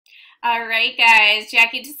All right, guys,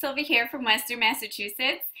 Jackie DeSilva here from Western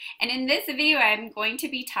Massachusetts, and in this video I'm going to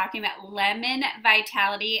be talking about Lemon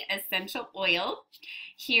Vitality Essential Oil.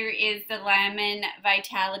 Here is the Lemon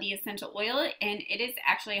Vitality Essential Oil, and it is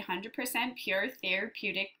actually 100% pure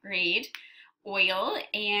therapeutic grade oil,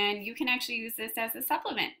 and you can actually use this as a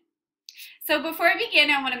supplement. So before I begin,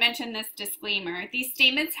 I want to mention this disclaimer. These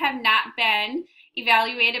statements have not been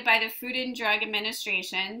evaluated by the Food and Drug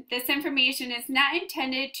Administration. This information is not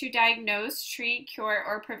intended to diagnose, treat, cure,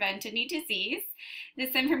 or prevent any disease.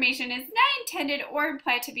 This information is not intended or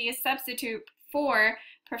implied to be a substitute for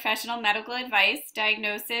professional medical advice,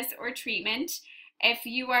 diagnosis, or treatment. If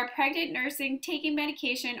you are pregnant, nursing, taking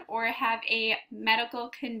medication, or have a medical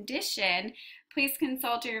condition, please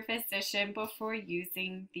consult your physician before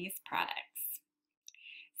using these products.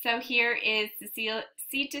 So here is the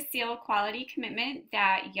Seed to Seal quality commitment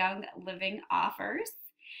that Young Living offers.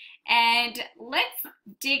 And let's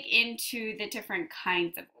dig into the different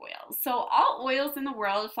kinds of oils. So all oils in the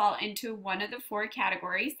world fall into one of the four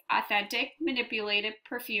categories: authentic, manipulated,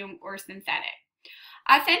 perfume, or synthetic.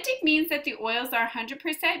 Authentic means that the oils are 100%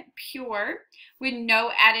 pure with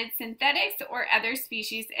no added synthetics or other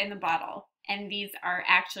species in the bottle. And these are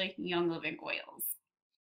actually Young Living oils.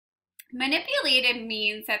 Manipulated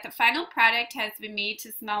means that the final product has been made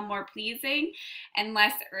to smell more pleasing and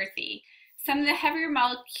less earthy. Some of the heavier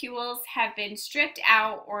molecules have been stripped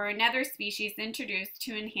out or another species introduced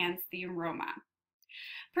to enhance the aroma.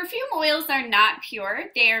 Perfume oils are not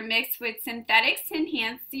pure. They are mixed with synthetics to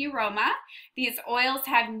enhance the aroma. These oils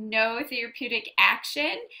have no therapeutic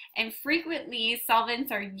action, and frequently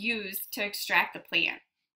solvents are used to extract the plant.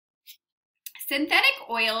 Synthetic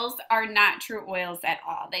oils are not true oils at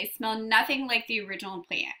all. They smell nothing like the original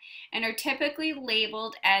plant and are typically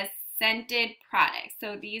labeled as scented products.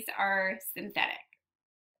 So these are synthetic.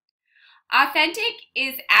 Authentic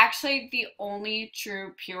is actually the only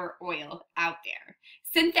true pure oil out there.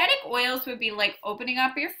 Synthetic oils would be like opening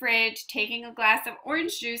up your fridge, taking a glass of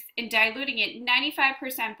orange juice and diluting it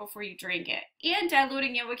 95% before you drink it, and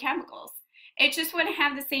diluting it with chemicals. It just wouldn't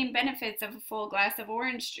have the same benefits of a full glass of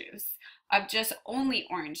orange juice, of just only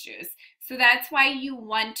orange juice. So that's why you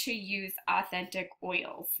want to use authentic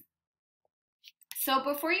oils. So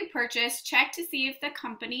before you purchase, check to see if the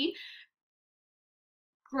company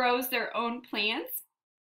grows their own plants,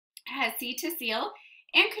 has Seed to Seal,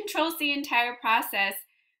 and controls the entire process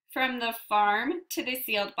from the farm to the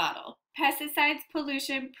sealed bottle. Pesticides,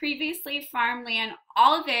 pollution, previously farmland,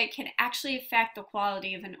 all of it can actually affect the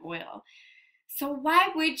quality of an oil. So why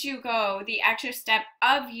would you go the extra step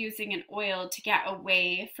of using an oil to get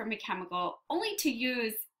away from a chemical, only to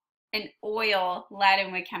use an oil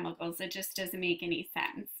laden with chemicals? It just doesn't make any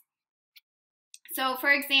sense. So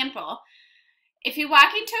for example, if you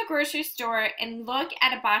walk into a grocery store and look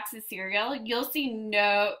at a box of cereal, you'll see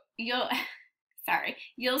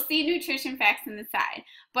nutrition facts on the side,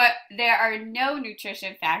 but there are no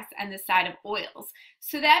nutrition facts on the side of oils.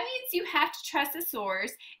 So that means you have to trust the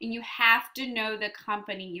source and you have to know the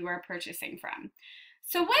company you are purchasing from.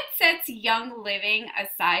 So what sets Young Living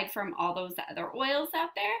aside from all those other oils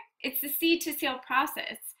out there? It's the Seed to Seal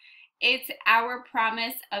process. It's our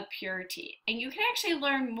promise of purity. And you can actually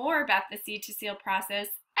learn more about the Seed to Seal process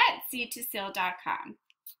at seedtoseal.com.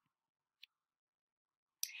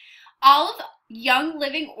 All of Young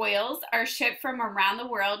Living oils are shipped from around the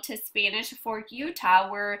world to Spanish Fork, Utah,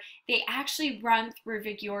 where they actually run through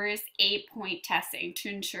rigorous 8-point testing to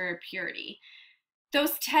ensure purity.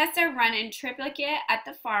 Those tests are run in triplicate at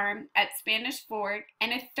the farm, at Spanish Fork,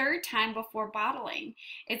 and a third time before bottling.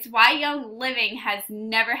 It's why Young Living has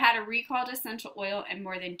never had a recalled essential oil in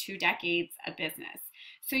more than 2 decades of business.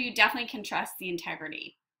 So you definitely can trust the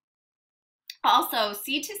integrity. Also,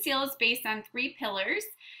 Seed to Seal is based on 3 pillars: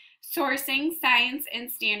 sourcing, science, and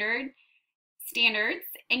standards.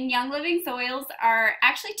 And Young Living's oils are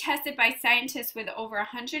actually tested by scientists with over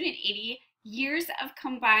 180 years of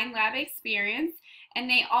combined lab experience, and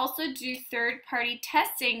they also do third-party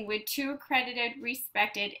testing with 2 accredited,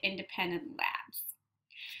 respected, independent labs.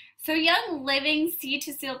 So Young Living's Seed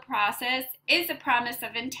to Seal process is a promise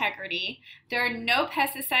of integrity. There are no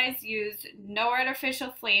pesticides used, no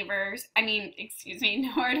artificial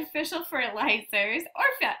no artificial fertilizers or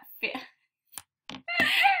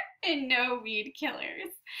and no weed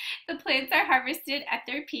killers. The plants are harvested at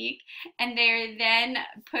their peak and they're then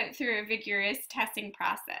put through a vigorous testing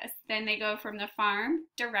process. Then they go from the farm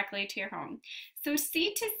directly to your home. So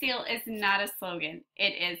Seed to Seal is not a slogan,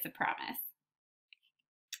 it is a promise.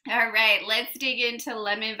 All right, let's dig into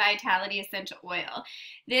Lemon Vitality Essential Oil.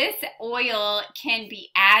 This oil can be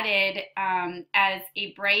added as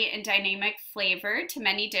a bright and dynamic flavor to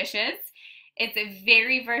many dishes. It's a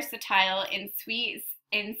very versatile in sweet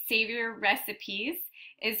and savory recipes,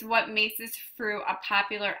 is what makes this fruit a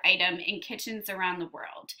popular item in kitchens around the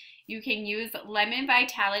world. You can use Lemon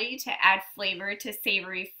Vitality to add flavor to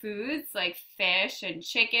savory foods like fish and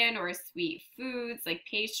chicken, or sweet foods like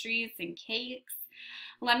pastries and cakes.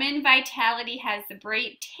 Lemon Vitality has a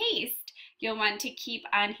bright taste you'll want to keep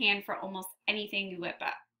on hand for almost anything you whip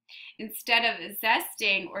up. Instead of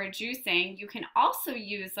zesting or juicing, you can also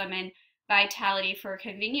use Lemon Vitality for a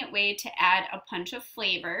convenient way to add a punch of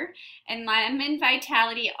flavor. And Lemon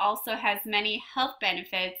Vitality also has many health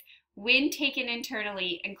benefits when taken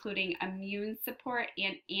internally, including immune support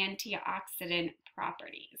and antioxidant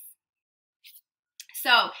properties.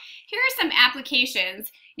 So here are some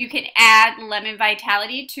applications. You can add Lemon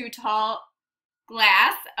Vitality to a tall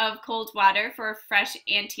glass of cold water for a fresh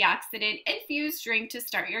antioxidant infused drink to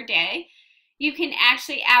start your day. You can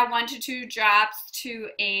actually add 1 to 2 drops to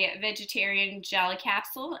a vegetarian jelly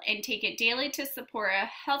capsule and take it daily to support a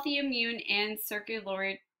healthy immune and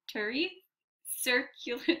circulatory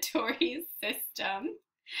system.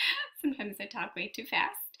 Sometimes I talk way too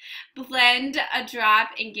fast. Blend a drop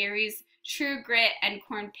in Gary's True Grit and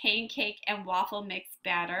corn pancake and waffle mix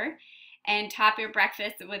batter, and top your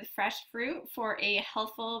breakfast with fresh fruit for a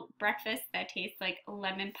healthful breakfast that tastes like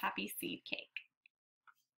lemon poppy seed cake.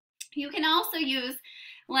 You can also use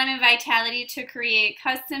Lemon Vitality to create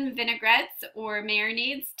custom vinaigrettes or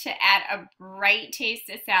marinades to add a bright taste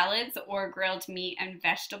to salads or grilled meat and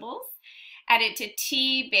vegetables. Add it to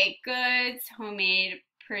tea, baked goods, homemade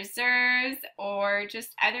preserves, or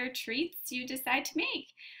just other treats you decide to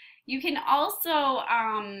make. You can also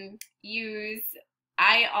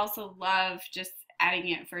I also love just adding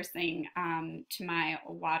it first thing to my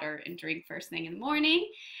water and drink first thing in the morning.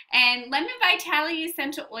 And Lemon Vitality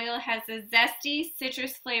Essential Oil has a zesty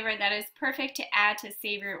citrus flavor that is perfect to add to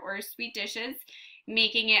savory or sweet dishes,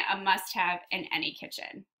 making it a must-have in any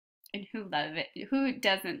kitchen. And who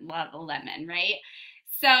doesn't love a lemon, right?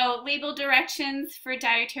 So label directions for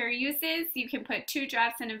dietary uses. You can put 2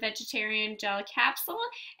 drops in a vegetarian gel capsule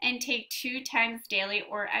and take 2 times daily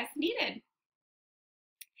or as needed.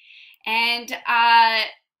 And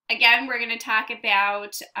again, we're going to talk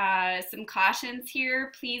about some cautions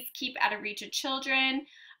here. Please keep out of reach of children.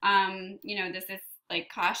 You know, this is like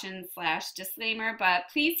caution / disclaimer, but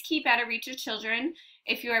please keep out of reach of children.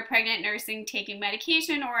 If you are pregnant, nursing, taking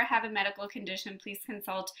medication, or have a medical condition, please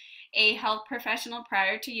consult a health professional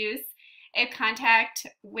prior to use. If contact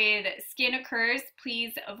with skin occurs,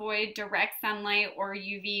 please avoid direct sunlight or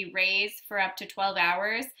UV rays for up to 12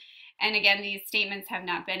 hours. And again, these statements have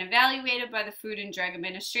not been evaluated by the Food and Drug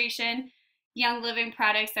Administration. Young Living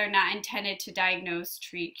products are not intended to diagnose,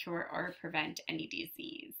 treat, cure, or prevent any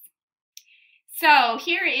disease. So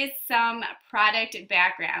here is some product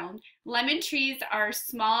background. Lemon trees are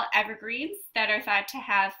small evergreens that are thought to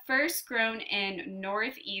have first grown in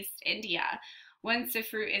northeast India. Once the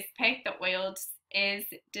fruit is picked, the oil is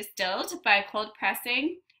distilled by cold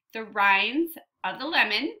pressing the rinds of the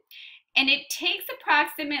lemon, and it takes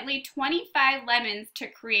approximately 25 lemons to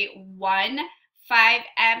create 1 5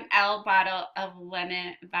 ml bottle of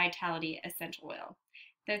Lemon Vitality Essential Oil.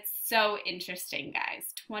 That's so interesting,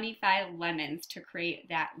 guys. 25 lemons to create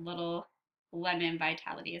that little Lemon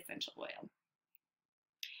Vitality Essential Oil.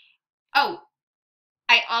 Oh,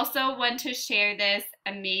 I also want to share this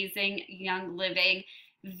amazing Young Living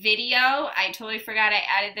video. I totally forgot I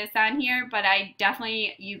added this on here, but I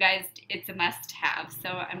definitely, you guys, it's a must-have. So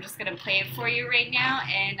I'm just going to play it for you right now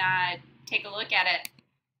and take a look at it.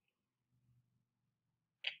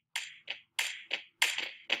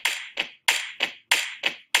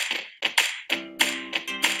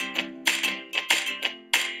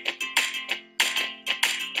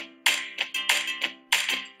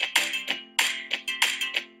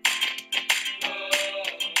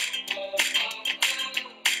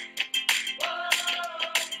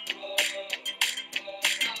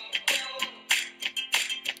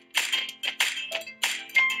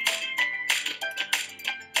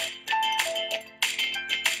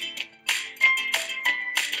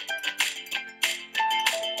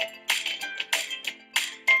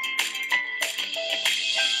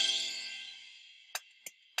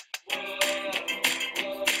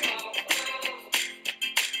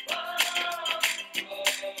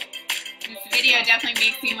 Video definitely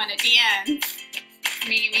makes me want to dance. It's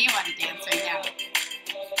making me want to dance right now.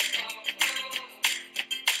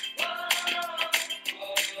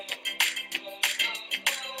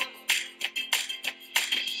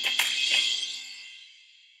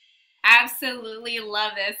 absolutely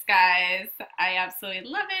love this, guys. I absolutely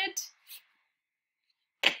love it.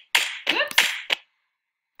 Whoops.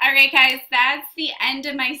 All right, guys, that's the end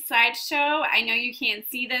of my slideshow. I know you can't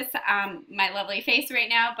see this, my lovely face right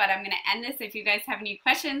now, but I'm going to end this. If you guys have any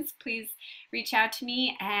questions, please reach out to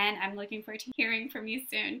me, and I'm looking forward to hearing from you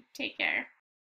soon. Take care.